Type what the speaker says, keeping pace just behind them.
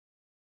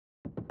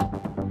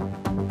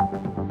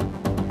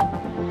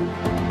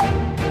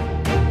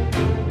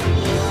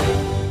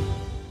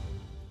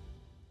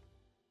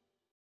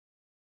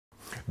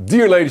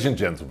Dear ladies and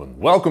gentlemen,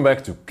 welcome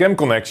back to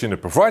ChemConnection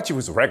that provides you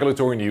with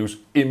regulatory news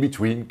in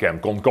between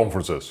ChemCon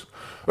conferences.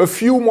 A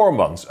few more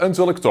months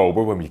until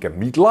October when we can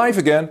meet live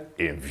again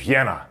in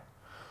Vienna.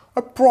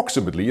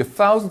 Approximately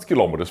 1,000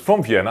 kilometers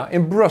from Vienna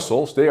in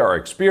Brussels they are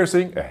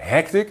experiencing a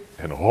hectic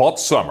and hot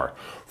summer,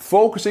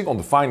 focusing on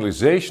the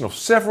finalization of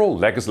several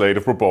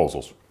legislative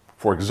proposals.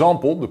 For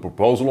example, the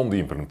proposal on the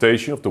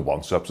implementation of the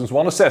One Substance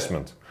One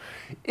assessment,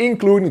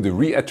 including the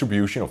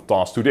reattribution of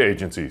tasks to the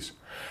agencies.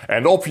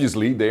 And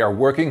obviously they are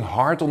working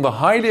hard on the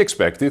highly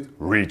expected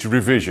REACH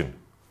revision.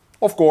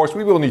 Of course,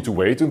 we will need to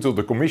wait until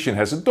the Commission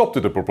has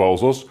adopted the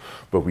proposals,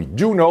 but we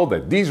do know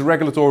that these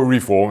regulatory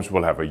reforms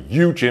will have a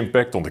huge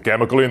impact on the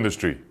chemical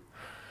industry.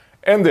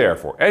 And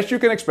therefore, as you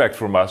can expect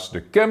from us,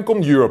 the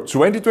ChemCon Europe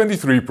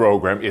 2023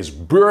 program is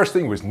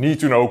bursting with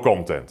need-to-know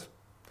content.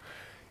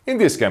 In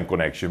this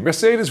ChemConnection,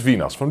 Mercedes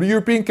Viñas from the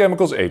European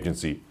Chemicals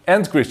Agency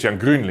and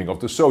Gründling of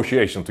The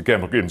Association of the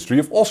Chemical Industry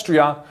of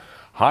Austria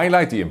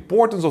highlight the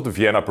importance of the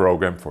Vienna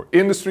program for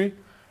industry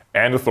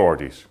and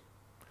authorities.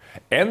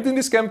 And in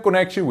this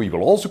ChemConnection we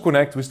will also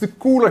connect with the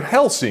cooler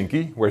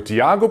Helsinki, where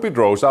Tiago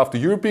Pedrosa of the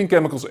European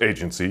Chemicals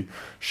Agency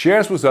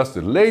shares with us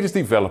the latest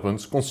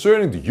developments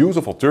concerning the use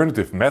of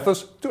alternative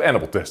methods to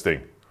animal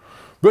testing.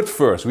 But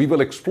first we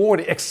will explore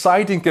the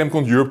exciting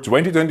ChemCon Europe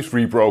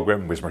 2023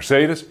 program with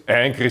Mercedes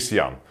and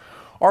Christian.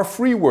 Our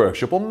free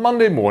workshop on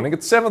Monday morning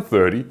at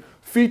 7:30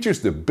 features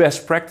the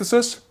best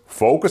practices,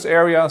 focus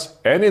areas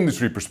and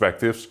industry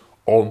perspectives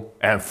on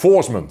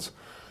enforcement.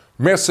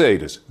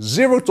 Mercedes,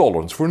 zero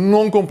tolerance for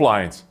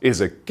non-compliance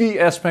is a key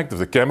aspect of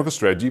the chemical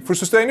strategy for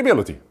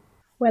sustainability.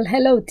 Well,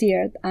 hello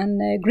Tiert,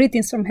 and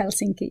greetings from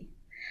Helsinki.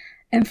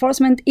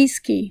 Enforcement is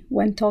key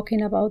when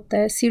talking about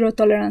the zero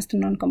tolerance to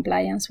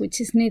non-compliance, which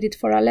is needed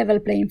for a level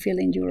playing field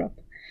in Europe.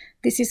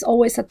 This is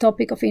always a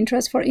topic of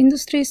interest for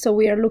industry, so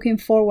we are looking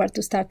forward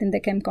to starting the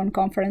ChemCon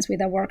conference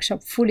with a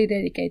workshop fully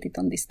dedicated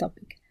on this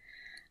topic.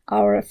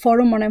 Our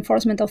Forum on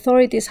Enforcement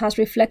Authorities has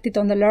reflected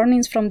on the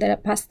learnings from the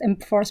past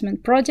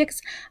enforcement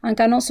projects and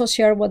can also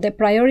share what the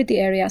priority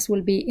areas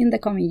will be in the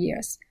coming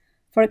years.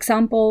 For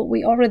example,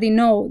 we already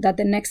know that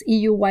the next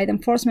EU-wide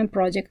enforcement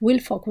project will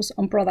focus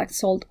on products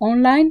sold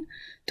online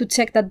to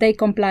check that they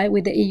comply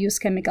with the EU's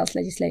chemicals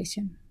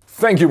legislation.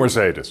 Thank you,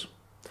 Mercedes.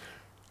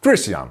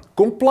 Christian,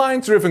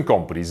 compliance-driven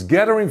companies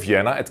gather in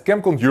Vienna at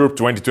ChemCon Europe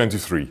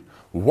 2023.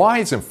 Why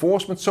is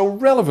enforcement so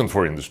relevant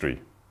for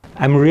industry?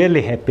 I'm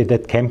really happy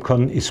that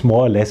ChemCon is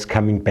more or less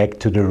coming back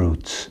to the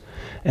roots,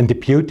 and the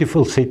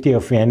beautiful city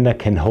of Vienna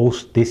can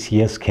host this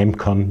year's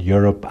ChemCon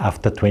Europe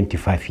after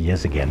 25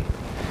 years again.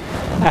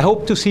 I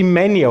hope to see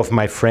many of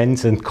my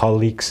friends and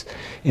colleagues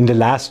in the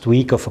last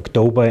week of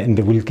October, and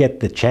they will get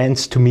the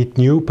chance to meet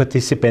new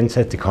participants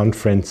at the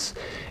conference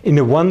in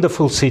a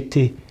wonderful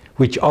city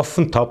which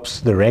often tops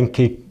the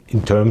ranking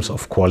in terms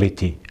of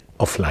quality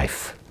of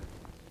life.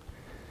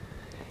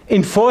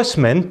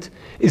 Enforcement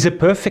is a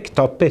perfect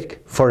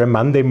topic for a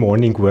Monday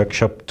morning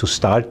workshop to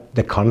start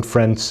the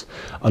conference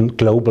on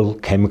global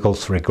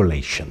chemicals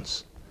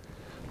regulations.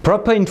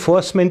 Proper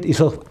enforcement is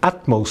of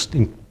utmost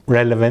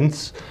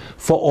relevance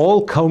for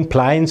all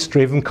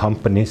compliance-driven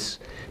companies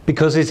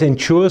because it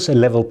ensures a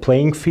level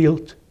playing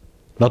field,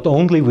 not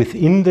only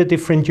within the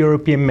different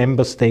European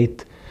member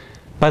states,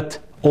 but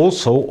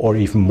also, or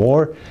even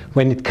more,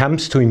 when it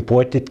comes to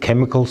imported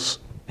chemicals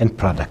and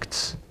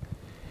products.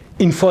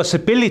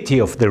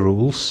 Enforceability of the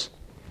rules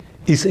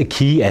is a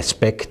key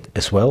aspect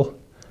as well,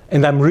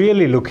 and I'm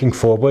really looking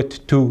forward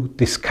to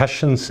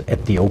discussions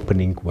at the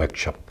opening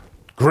workshop.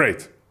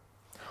 Great!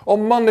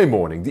 On Monday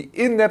morning, the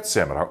in-depth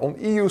seminar on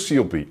EU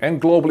CLP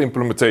and global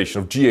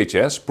implementation of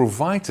GHS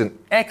provides an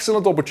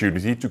excellent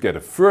opportunity to get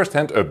a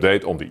first-hand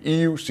update on the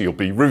EU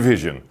CLP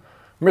revision.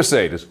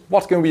 Mercedes,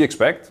 what can we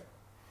expect?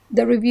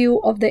 The review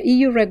of the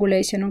EU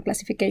regulation on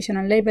classification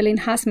and labelling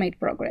has made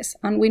progress,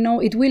 and we know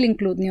it will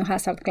include new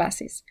hazard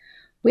classes.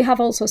 We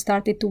have also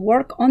started to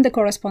work on the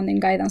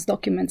corresponding guidance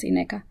documents in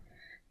ECHA.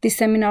 This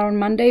seminar on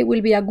Monday will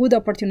be a good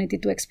opportunity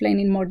to explain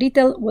in more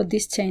detail what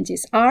these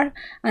changes are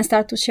and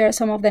start to share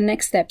some of the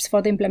next steps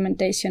for the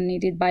implementation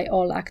needed by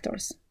all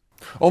actors.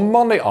 On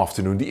Monday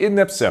afternoon, the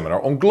in-depth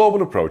seminar on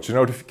global approach to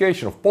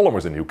notification of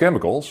polymers and new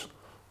chemicals.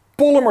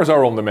 Polymers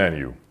are on the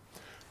menu.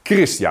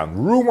 Christian,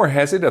 rumor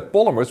has it that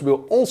polymers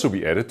will also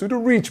be added to the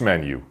REACH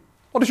menu.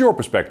 What is your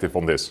perspective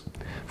on this?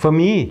 For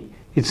me,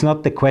 it's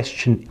not the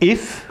question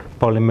if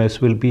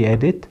polymers will be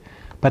added,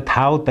 but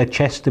how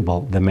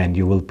digestible the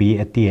menu will be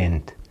at the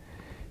end.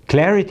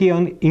 Clarity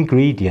on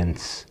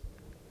ingredients,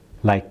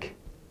 like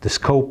the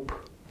scope,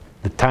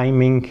 the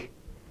timing,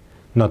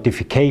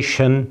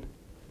 notification,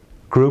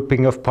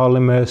 grouping of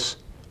polymers,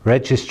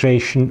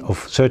 registration of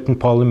certain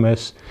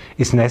polymers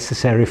is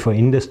necessary for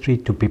industry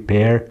to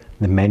prepare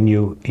the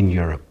menu in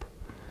Europe.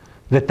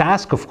 The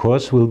task, of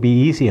course, will be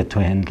easier to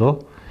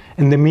handle,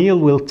 and the meal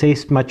will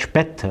taste much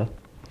better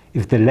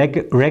if the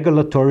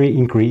regulatory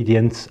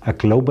ingredients are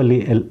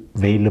globally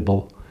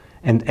available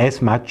and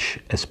as much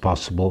as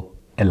possible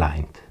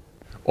aligned.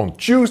 On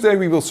Tuesday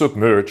we will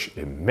submerge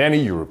in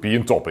many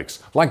European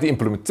topics, like the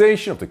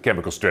implementation of the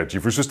Chemical Strategy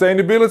for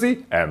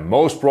Sustainability and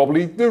most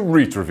probably the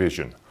REACH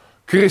revision.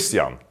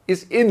 Christian,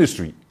 is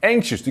industry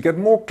anxious to get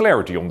more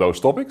clarity on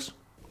those topics?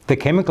 The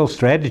Chemical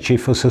Strategy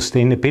for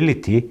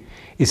Sustainability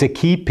is a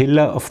key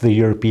pillar of the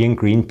European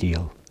Green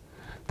Deal.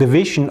 The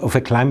vision of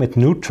a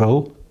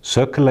climate-neutral,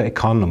 circular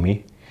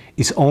economy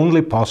is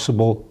only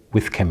possible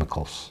with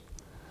chemicals.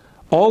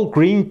 All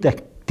Green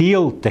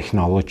Deal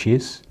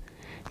technologies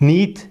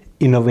need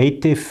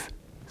innovative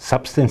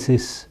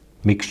substances,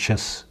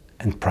 mixtures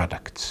and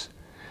products.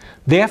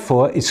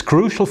 Therefore, it's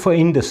crucial for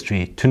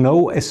industry to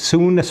know as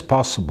soon as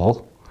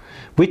possible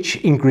which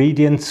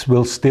ingredients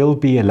will still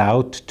be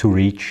allowed to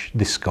reach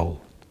this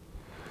goal.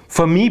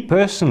 For me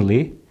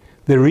personally,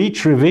 the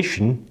REACH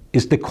revision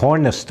is the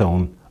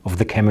cornerstone of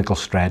the chemical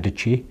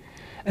strategy,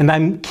 and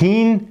I'm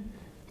keen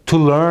to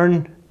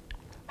learn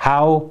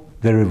how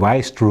the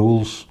revised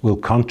rules will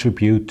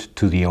contribute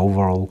to the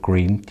overall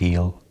Green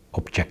Deal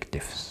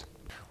objectives.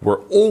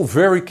 We're all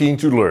very keen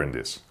to learn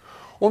this.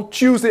 On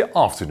Tuesday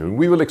afternoon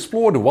we will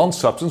explore the One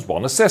Substance,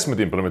 One Assessment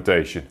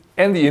implementation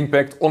and the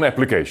impact on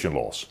application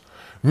laws.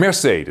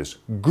 Mercedes,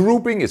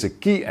 grouping is a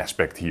key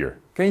aspect here.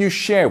 Can you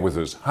share with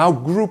us how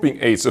grouping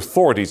aids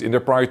authorities in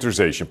their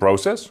prioritization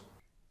process?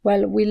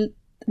 Well,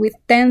 with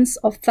tens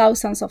of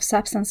thousands of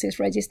substances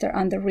registered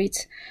under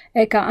REACH,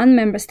 ECHA and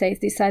member states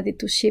decided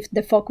to shift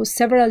the focus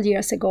several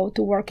years ago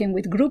to working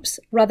with groups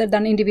rather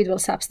than individual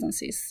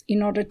substances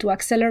in order to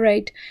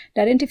accelerate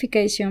the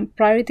identification,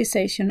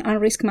 prioritization and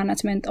risk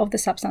management of the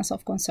substance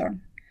of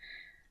concern.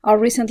 Our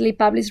recently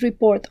published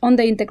report on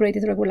the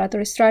integrated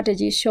regulatory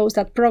strategy shows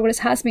that progress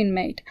has been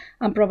made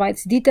and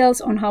provides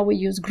details on how we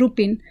use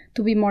grouping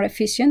to be more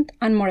efficient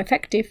and more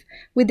effective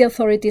with the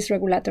authorities'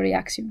 regulatory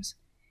actions.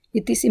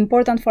 It is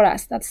important for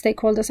us that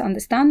stakeholders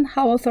understand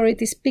how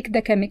authorities pick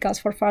the chemicals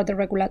for further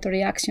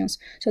regulatory actions,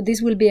 so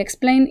this will be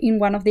explained in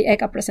one of the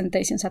ECHA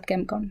presentations at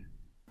ChemCon.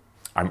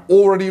 I'm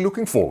already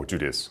looking forward to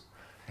this.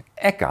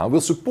 ECHA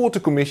will support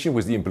the Commission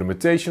with the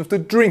implementation of the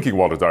Drinking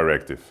Water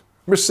Directive.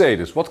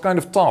 Mercedes, what kind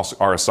of tasks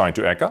are assigned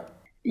to ECHA?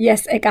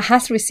 Yes, ECHA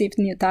has received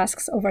new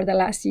tasks over the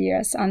last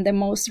years, and the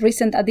most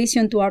recent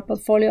addition to our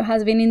portfolio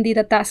has been indeed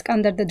a task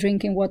under the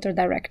Drinking Water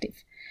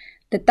Directive.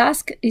 The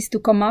task is to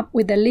come up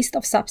with a list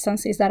of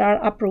substances that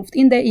are approved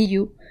in the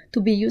EU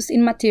to be used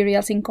in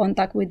materials in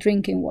contact with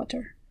drinking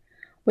water.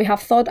 We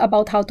have thought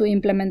about how to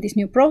implement this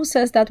new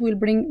process that will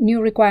bring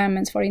new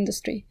requirements for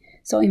industry.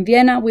 So in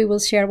Vienna, we will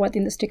share what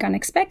industry can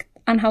expect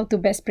and how to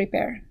best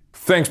prepare.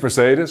 Thanks,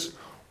 Mercedes.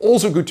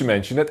 Also good to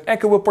mention that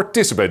ECHA will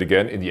participate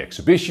again in the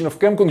exhibition of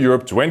ChemCon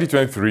Europe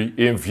 2023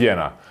 in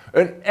Vienna.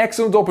 An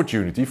excellent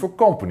opportunity for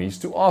companies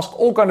to ask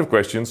all kinds of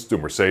questions to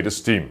Mercedes'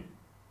 team.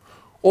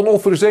 On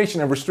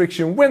Authorization and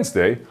Restriction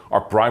Wednesday,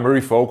 our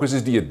primary focus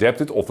is the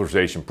adapted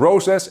authorization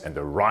process and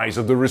the rise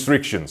of the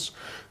restrictions.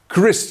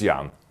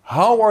 Christian,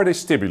 how are they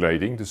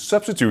stimulating the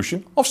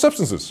substitution of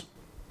substances?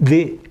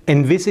 The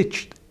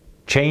envisaged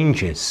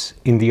changes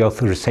in the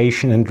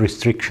authorization and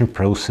restriction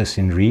process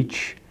in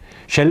REACH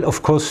shall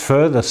of course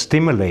further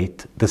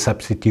stimulate the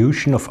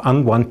substitution of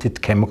unwanted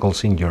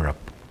chemicals in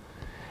Europe,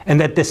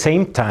 and at the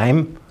same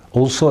time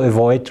also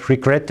avoid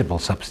regrettable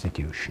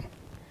substitution.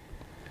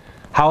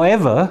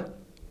 However,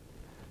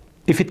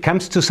 if it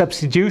comes to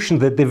substitution,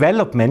 the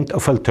development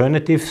of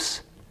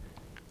alternatives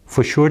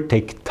for sure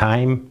take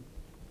time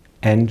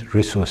and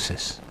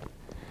resources.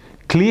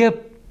 Clear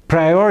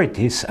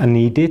priorities are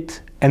needed,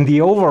 and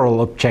the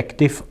overall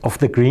objective of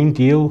the Green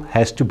Deal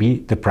has to be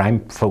the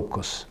prime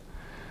focus.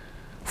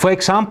 For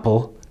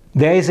example,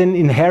 there is an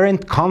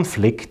inherent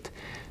conflict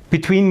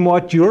between more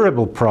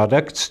durable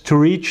products to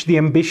reach the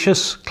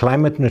ambitious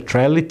climate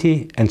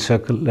neutrality and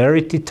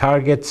circularity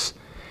targets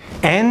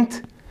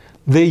and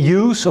the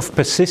use of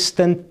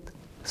persistent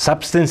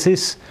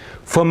substances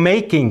for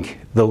making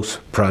those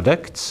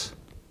products,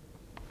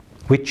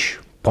 which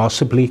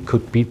possibly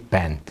could be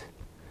banned.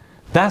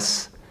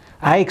 Thus,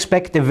 I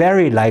expect a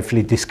very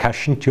lively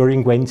discussion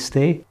during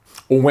Wednesday.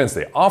 On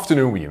Wednesday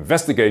afternoon we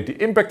investigate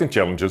the impact and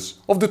challenges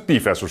of the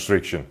PFAS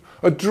restriction.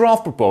 A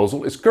draft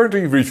proposal is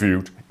currently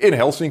reviewed in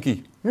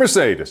Helsinki.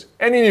 Mercedes,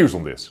 any news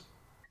on this?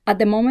 At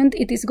the moment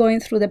it is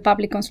going through the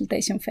public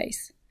consultation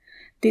phase.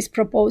 This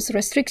proposed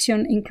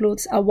restriction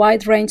includes a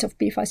wide range of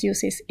PFAS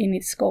uses in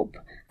its scope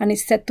and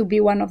is said to be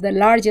one of the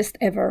largest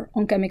ever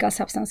on chemical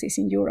substances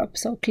in Europe,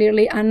 so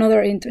clearly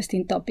another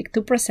interesting topic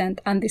to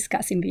present and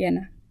discuss in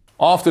Vienna.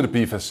 After the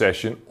PFAS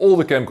session, all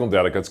the ChemCon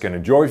delegates can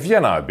enjoy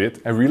Vienna a bit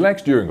and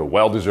relax during a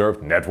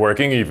well-deserved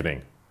networking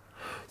evening.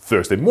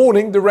 Thursday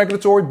morning, the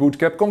regulatory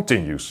bootcamp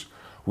continues.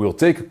 We'll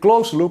take a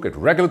closer look at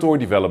regulatory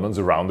developments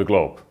around the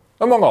globe.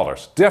 Among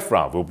others,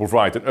 DEFRA will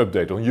provide an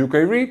update on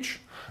UK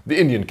REACH. The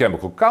Indian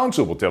Chemical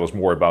Council will tell us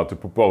more about the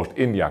proposed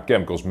India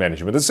Chemicals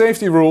Management and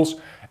Safety Rules,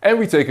 and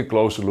we take a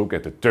closer look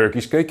at the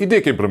Turkish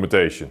KKDIC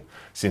implementation,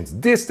 since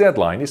this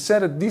deadline is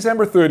set at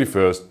December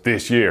 31st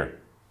this year.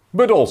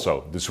 But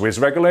also, the Swiss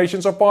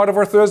regulations are part of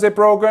our Thursday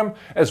program,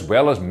 as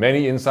well as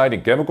many insight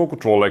in chemical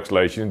control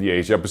legislation in the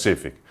Asia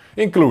Pacific,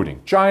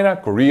 including China,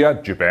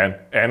 Korea, Japan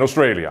and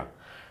Australia.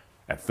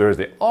 And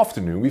Thursday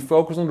afternoon we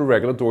focus on the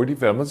regulatory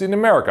developments in the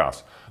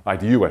Americas,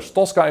 like the US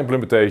TSCA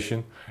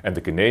implementation and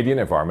the Canadian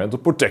Environmental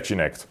Protection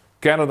Act,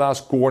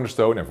 Canada's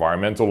cornerstone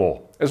environmental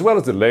law, as well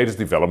as the latest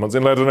developments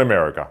in Latin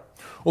America.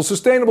 On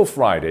Sustainable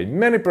Friday,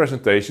 many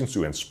presentations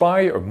to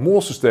inspire a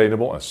more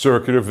sustainable and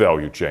circular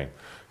value chain.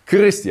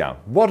 Christian,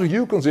 what do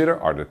you consider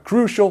are the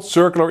crucial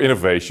circular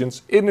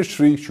innovations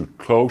industry should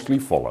closely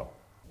follow?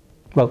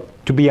 Well,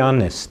 to be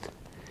honest,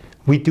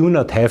 we do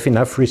not have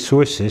enough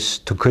resources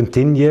to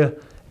continue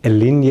a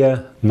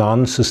linear,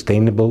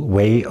 non-sustainable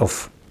way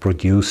of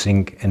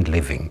producing and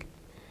living.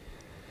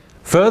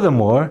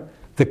 Furthermore,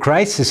 the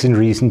crisis in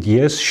recent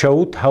years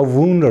showed how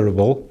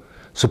vulnerable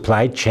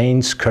supply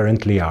chains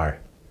currently are.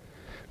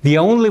 The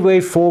only way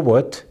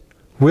forward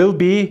will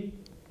be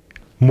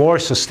more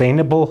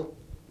sustainable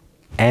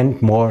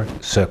and more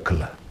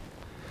circular.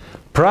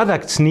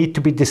 Products need to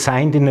be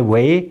designed in a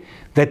way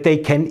that they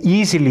can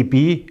easily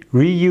be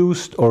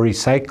reused or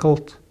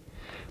recycled,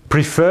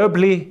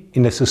 preferably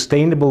in a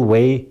sustainable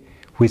way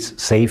with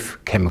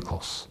safe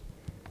chemicals.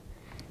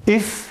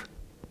 If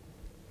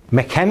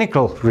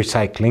mechanical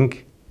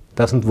recycling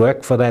doesn't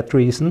work for that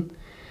reason,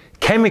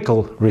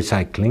 chemical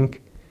recycling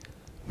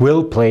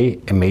will play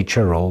a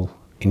major role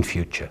in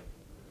future.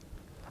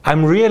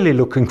 I'm really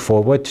looking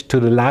forward to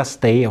the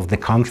last day of the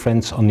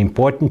conference on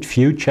important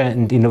future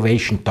and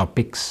innovation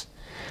topics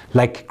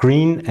like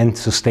green and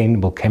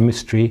sustainable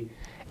chemistry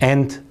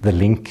and the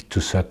link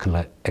to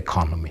circular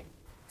economy.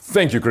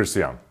 Thank you,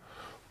 Christian.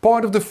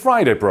 Part of the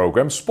Friday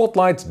program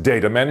spotlights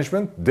data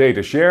management,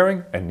 data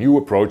sharing and new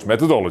approach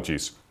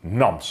methodologies,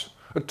 NAMs,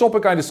 a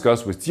topic I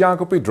discussed with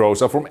Tiago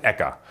Pedrosa from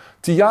ECHA.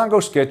 Tiago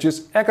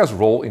sketches ECHA's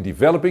role in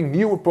developing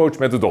new approach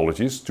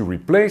methodologies to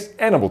replace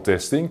animal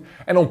testing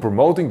and on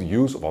promoting the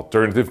use of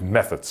alternative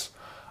methods.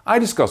 I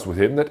discussed with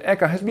him that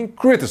ECHA has been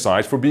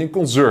criticized for being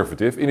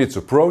conservative in its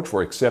approach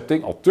for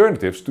accepting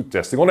alternatives to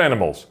testing on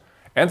animals.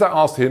 And I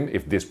asked him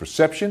if this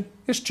perception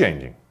is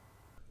changing.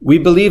 We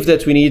believe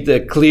that we need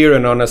a clear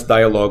and honest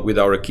dialogue with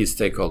our key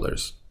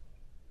stakeholders.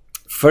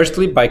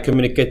 Firstly, by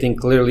communicating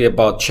clearly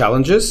about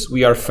challenges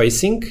we are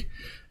facing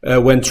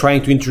when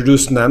trying to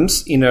introduce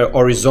NAMs in a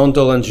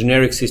horizontal and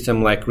generic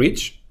system like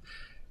REACH.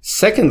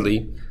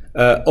 Secondly,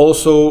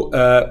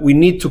 we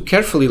need to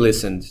carefully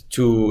listen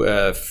to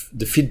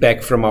the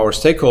feedback from our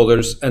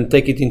stakeholders and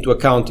take it into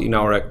account in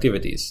our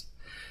activities.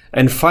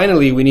 And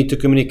finally, we need to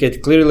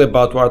communicate clearly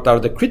about what are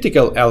the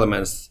critical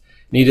elements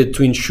needed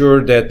to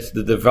ensure that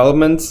the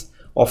development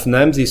of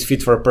NAMs is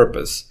fit for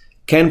purpose,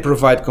 can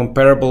provide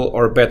comparable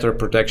or better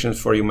protections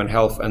for human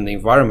health and the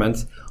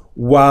environment,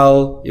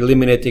 while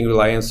eliminating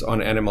reliance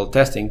on animal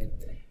testing,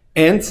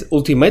 and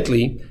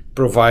ultimately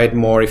provide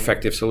more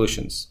effective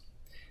solutions.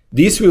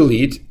 This will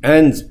lead,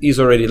 and is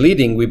already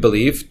leading, we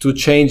believe, to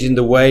change in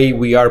the way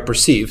we are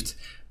perceived,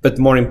 but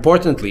more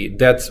importantly,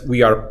 that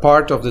we are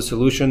part of the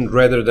solution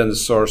rather than the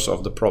source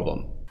of the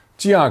problem.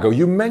 Tiago,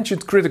 you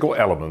mentioned critical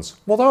elements.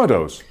 What are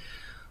those?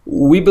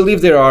 We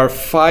believe there are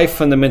 5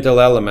 fundamental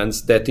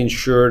elements that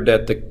ensure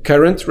that the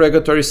current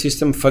regulatory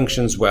system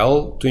functions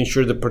well to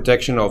ensure the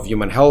protection of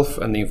human health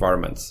and the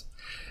environment,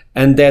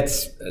 and that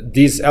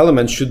these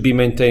elements should be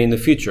maintained in the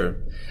future.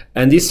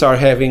 And these are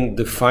having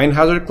defined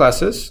hazard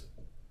classes,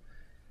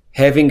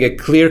 having a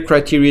clear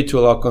criteria to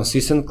allow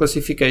consistent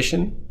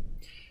classification,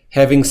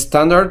 having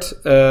standard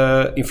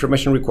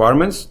information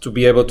requirements to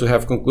be able to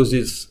have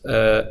conclusive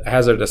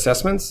hazard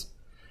assessments,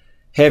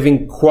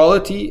 having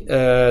quality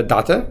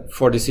data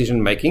for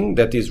decision making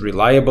that is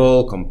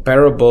reliable,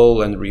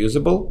 comparable and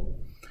reusable,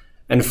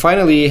 and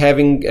finally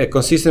having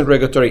consistent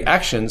regulatory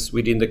actions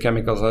within the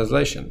chemical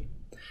legislation.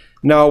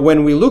 Now,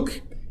 when we look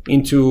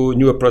into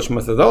new approach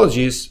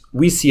methodologies,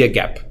 we see a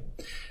gap,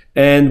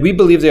 and we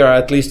believe there are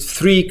at least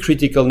 3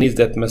 critical needs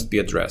that must be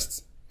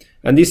addressed.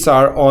 And these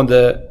are on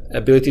the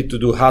ability to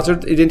do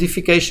hazard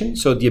identification,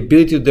 so the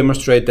ability to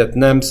demonstrate that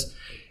NAMs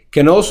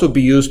can also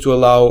be used to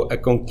allow a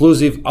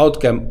conclusive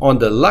outcome on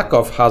the lack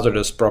of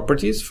hazardous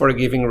properties for a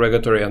given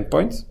regulatory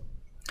endpoint.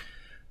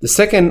 The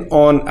second,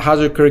 on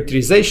hazard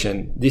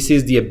characterization, this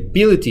is the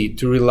ability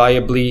to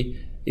reliably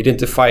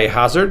identify a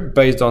hazard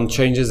based on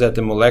changes at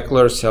the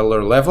molecular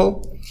cellular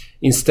level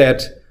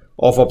instead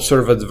of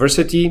observed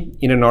adversity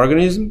in an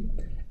organism,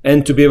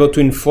 and to be able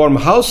to inform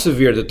how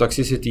severe the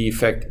toxicity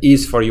effect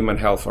is for human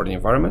health or the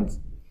environment.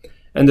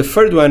 And the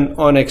third one,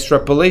 on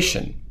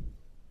extrapolation,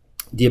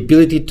 the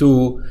ability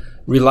to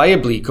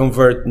reliably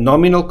convert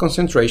nominal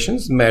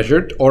concentrations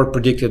measured or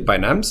predicted by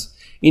NAMs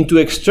into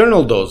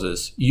external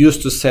doses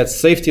used to set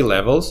safety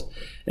levels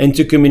and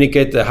to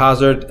communicate the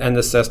hazard and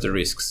assess the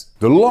risks.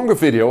 The longer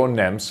video on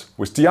NAMs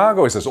with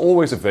Tiago is as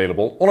always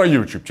available on our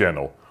YouTube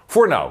channel.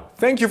 For now,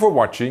 thank you for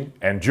watching,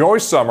 enjoy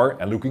summer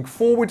and looking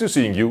forward to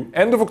seeing you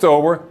end of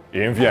October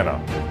in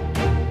Vienna.